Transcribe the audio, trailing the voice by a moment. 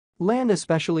Land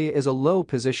especially is a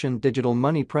low-position digital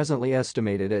money presently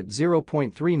estimated at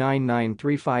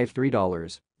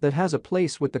 $0.399353 that has a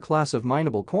place with the class of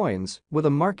mineable coins with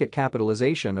a market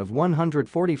capitalization of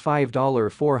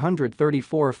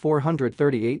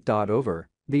 $145,434,438. Over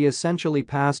the essentially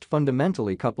past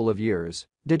fundamentally couple of years,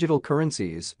 digital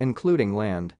currencies, including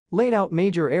land, laid out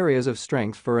major areas of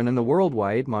strength for and in the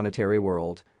worldwide monetary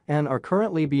world and are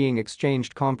currently being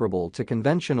exchanged comparable to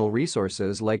conventional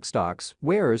resources like stocks,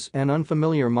 wares, and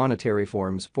unfamiliar monetary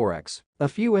forms, forex. A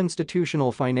few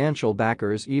institutional financial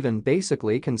backers even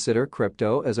basically consider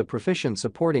crypto as a proficient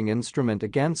supporting instrument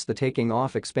against the taking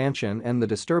off expansion and the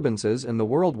disturbances in the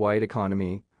worldwide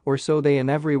economy, or so they in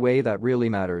every way that really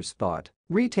matters thought.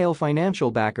 Retail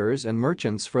financial backers and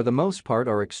merchants for the most part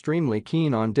are extremely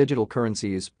keen on digital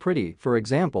currencies, for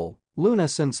example, Luna,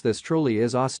 since this truly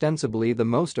is ostensibly the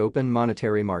most open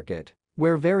monetary market,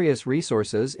 where various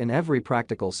resources in every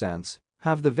practical sense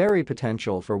have the very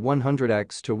potential for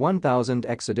 100x to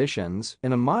 1000x additions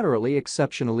in a moderately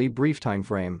exceptionally brief time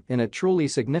frame in a truly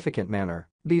significant manner.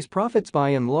 These profits by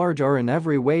and large are in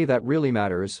every way that really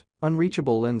matters,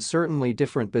 unreachable in certainly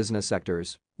different business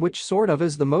sectors, which sort of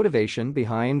is the motivation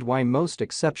behind why most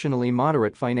exceptionally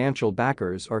moderate financial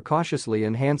backers are cautiously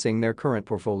enhancing their current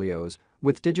portfolios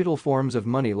with digital forms of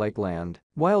money like land,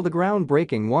 while the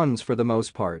groundbreaking ones for the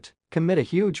most part commit a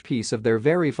huge piece of their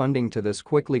very funding to this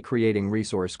quickly creating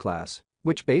resource class,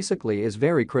 which basically is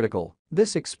very critical.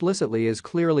 This explicitly is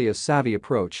clearly a savvy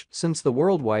approach since the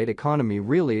worldwide economy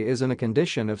really is in a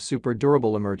condition of super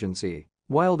durable emergency,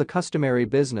 while the customary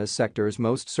business sectors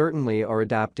most certainly are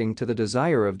adapting to the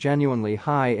desire of genuinely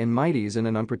high and mighties in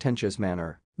an unpretentious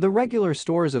manner. The regular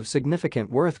stores of significant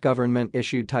worth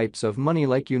government-issued types of money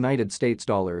like United States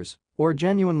dollars or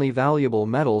genuinely valuable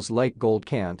metals like gold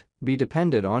can't be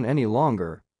depended on any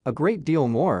longer. A great deal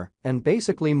more, and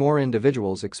basically more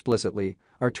individuals explicitly,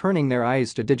 are turning their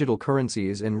eyes to digital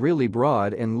currencies in really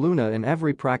broad and Luna in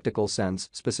every practical sense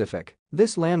specific.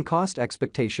 This land cost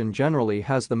expectation generally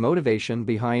has the motivation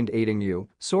behind aiding you,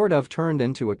 sort of turned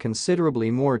into a considerably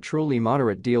more truly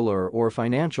moderate dealer or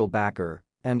financial backer,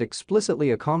 and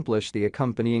explicitly accomplish the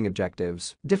accompanying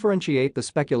objectives. Differentiate the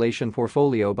speculation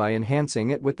portfolio by enhancing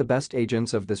it with the best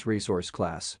agents of this resource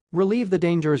class. Relieve the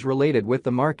dangers related with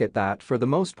the market that for the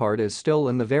most part is still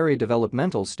in the very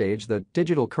developmental stage. The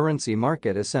digital currency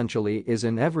market essentially is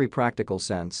in every practical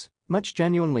sense much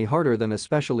genuinely harder than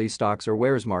especially stocks or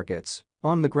wares markets,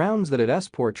 on the grounds that it is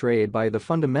portrayed by the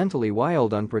fundamentally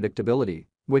wild unpredictability,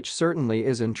 which certainly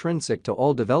is intrinsic to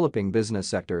all developing business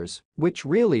sectors, which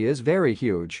really is very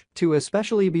huge. To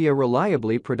especially be a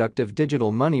reliably productive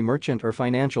digital money merchant or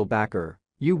financial backer,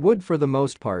 you would for the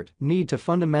most part need to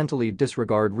fundamentally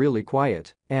disregard really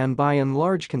quiet and by and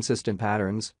large consistent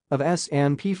patterns of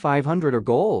S&P 500 or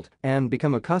gold and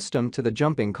become accustomed to the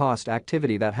jumping cost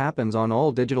activity that happens on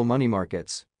all digital money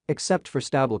markets, except for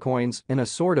stablecoins in a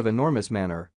sort of enormous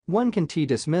manner. One can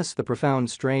dismiss the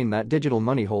profound strain that digital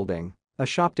money holding, a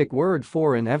shoptic word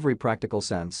for in every practical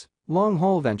sense,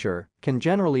 long-haul venture, can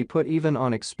generally put even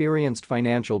on experienced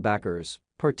financial backers,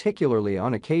 particularly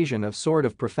on occasion of sort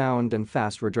of profound and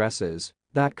fast redresses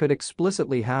that could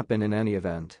explicitly happen in any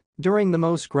event during the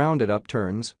most grounded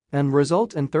upturns and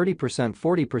result in 30%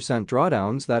 40%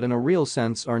 drawdowns that in a real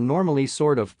sense are normally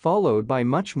sort of followed by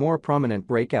much more prominent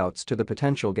breakouts to the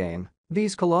potential gain.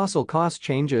 These colossal cost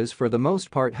changes for the most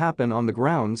part happen on the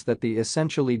grounds that the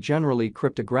essentially generally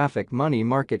cryptographic money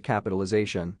market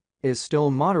capitalization is still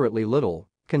moderately little,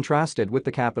 contrasted with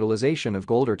the capitalization of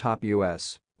gold or top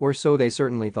US, or so they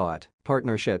certainly thought,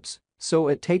 partnerships, so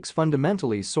it takes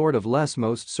fundamentally sort of less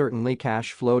most certainly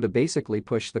cash flow to basically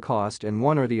push the cost in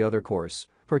one or the other course,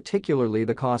 particularly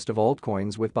the cost of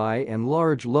altcoins with by and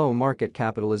large low market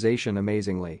capitalization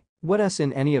amazingly. What's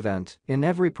in any event, in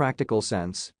every practical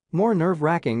sense, more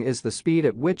nerve-wracking is the speed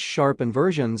at which sharp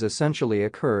inversions essentially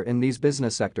occur in these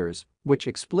business sectors, which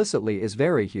explicitly is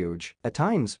very huge. At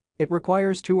times, it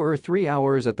requires 2 or 3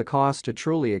 hours at the cost to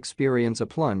truly experience a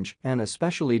plunge and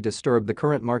especially disturb the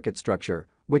current market structure,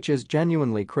 which is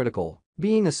genuinely critical.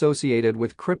 Being associated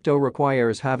with crypto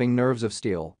requires having nerves of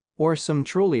steel, or some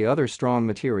truly other strong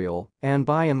material, and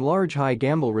by and large high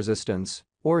gamble resistance,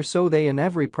 or so they in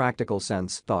every practical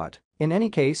sense thought. In any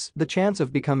case, the chance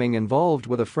of becoming involved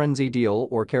with a frenzy deal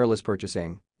or careless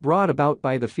purchasing, brought about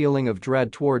by the feeling of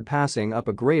dread toward passing up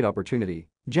a great opportunity,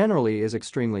 generally is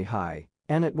extremely high,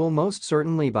 and it will most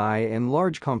certainly by and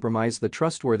large compromise the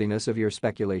trustworthiness of your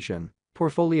speculation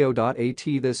portfolio.at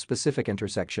this specific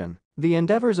intersection. The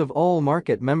endeavors of all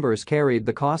market members carried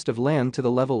the cost of land to the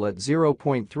level at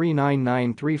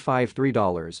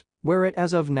 $0.399353, where it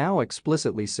as of now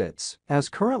explicitly sits. As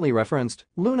currently referenced,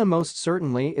 Luna most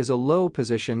certainly is a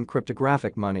low-position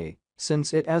cryptographic money,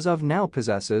 since it as of now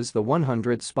possesses the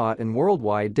 100th spot in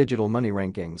worldwide digital money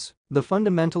rankings. The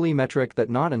fundamentally metric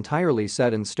that not entirely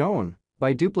set in stone,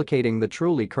 by duplicating the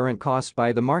truly current cost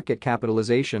by the market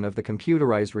capitalization of the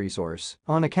computerized resource.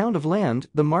 On account of land,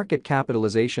 the market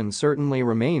capitalization certainly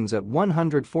remains at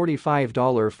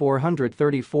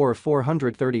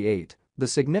 $145,434,438. The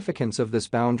significance of this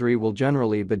boundary will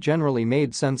generally be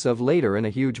made sense of later in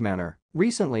a huge manner.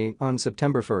 Recently, on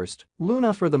September 1st,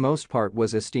 Luna for the most part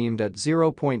was esteemed at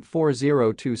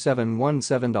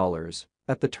 $0.402717.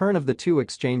 At the turn of the two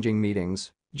exchanging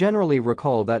meetings, generally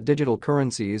recall that digital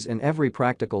currencies in every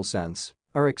practical sense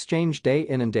are exchanged day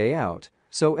in and day out,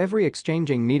 so every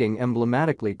exchanging meeting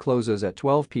emblematically closes at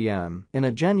 12 p.m. in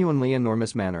a genuinely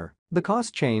enormous manner. The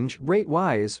cost change,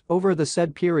 rate-wise, over the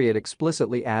said period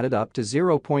explicitly added up to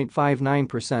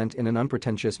 0.59% in an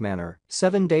unpretentious manner.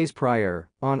 7 days prior,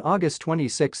 on August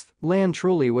 26, land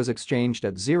truly was exchanged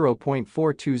at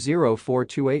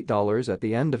 $0.420428 at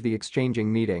the end of the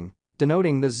exchanging meeting,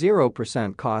 denoting the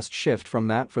 0% cost shift from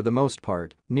that for the most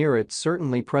part, near its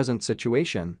certainly present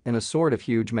situation, in a sort of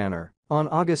huge manner. On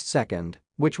August 2,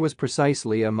 which was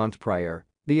precisely a month prior,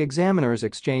 the examiners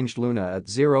exchanged Luna at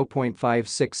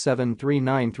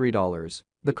 $0.567393,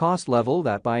 the cost level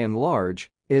that by and large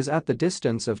is at the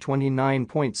distance of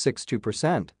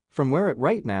 29.62% from where it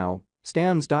right now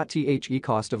stands. The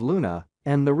cost of Luna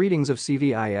and the readings of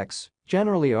CVIX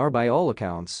generally are by all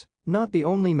accounts not the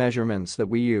only measurements that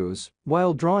we use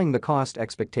while drawing the cost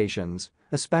expectations,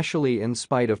 especially in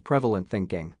spite of prevalent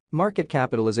thinking. Market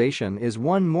capitalization is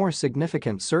one more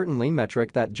significant certainly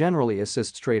metric that generally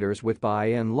assists traders with by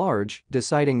and large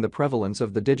deciding the prevalence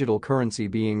of the digital currency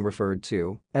being referred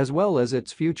to, as well as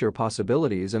its future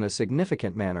possibilities in a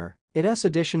significant manner. It is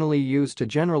additionally used to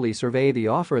generally survey the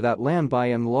offer that land by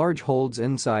and large holds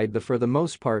inside the for the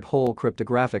most part whole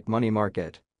cryptographic money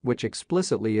market, which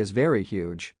explicitly is very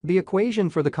huge. The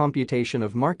equation for the computation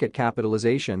of market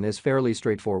capitalization is fairly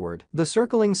straightforward. The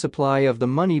circling supply of the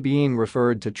money being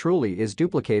referred to truly is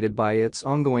duplicated by its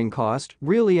ongoing cost,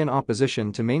 really in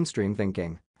opposition to mainstream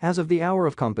thinking. As of the hour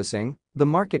of compassing, the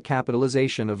market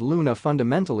capitalization of Luna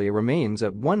fundamentally remains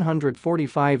at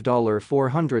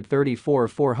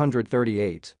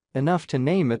 $145,434,438, enough to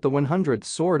name it the 100th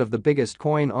sort of the biggest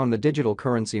coin on the digital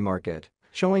currency market,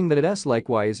 showing that it is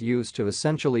likewise used to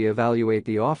essentially evaluate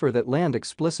the offer that land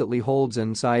explicitly holds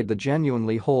inside the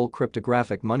genuinely whole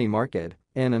cryptographic money market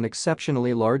in an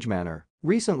exceptionally large manner.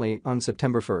 Recently, on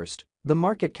September 1st, the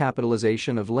market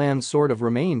capitalization of land sort of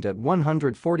remained at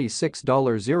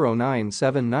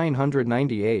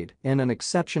 $146,097,998 in an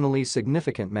exceptionally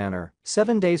significant manner.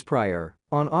 7 days prior,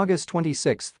 on August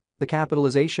 26, the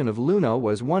capitalization of Luna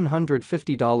was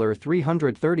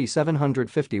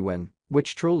 $150,337,750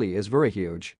 which truly is very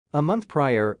huge. A month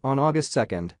prior, on August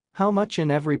 2, how much in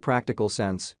every practical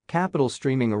sense, capital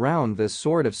streaming around this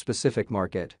sort of specific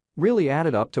market really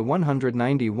added up to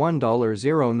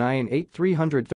 $191,098,330.